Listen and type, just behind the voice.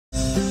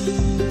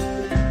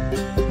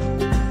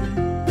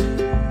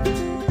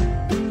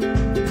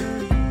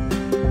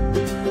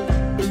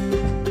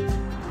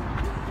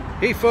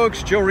Hey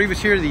folks, Joe Rivas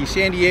here, the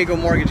San Diego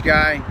mortgage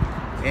guy,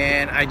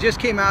 and I just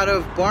came out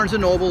of Barnes &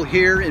 Noble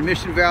here in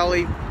Mission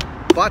Valley,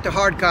 bought the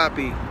hard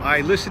copy. I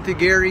listened to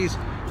Gary's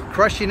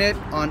Crushing It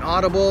on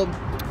Audible.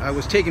 I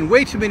was taking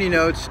way too many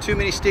notes, too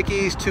many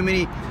stickies, too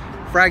many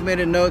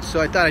fragmented notes,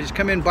 so I thought I'd just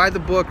come in, buy the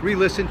book,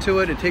 re-listen to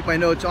it, and take my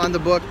notes on the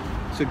book.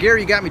 So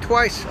Gary got me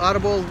twice,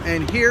 Audible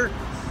and here.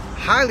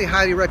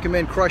 Highly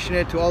recommend Crushing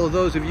It to all of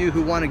those of you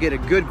who want to get a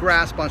good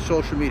grasp on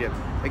social media.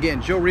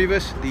 Again, Joe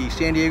Rivas, the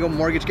San Diego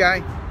mortgage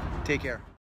guy. Take care.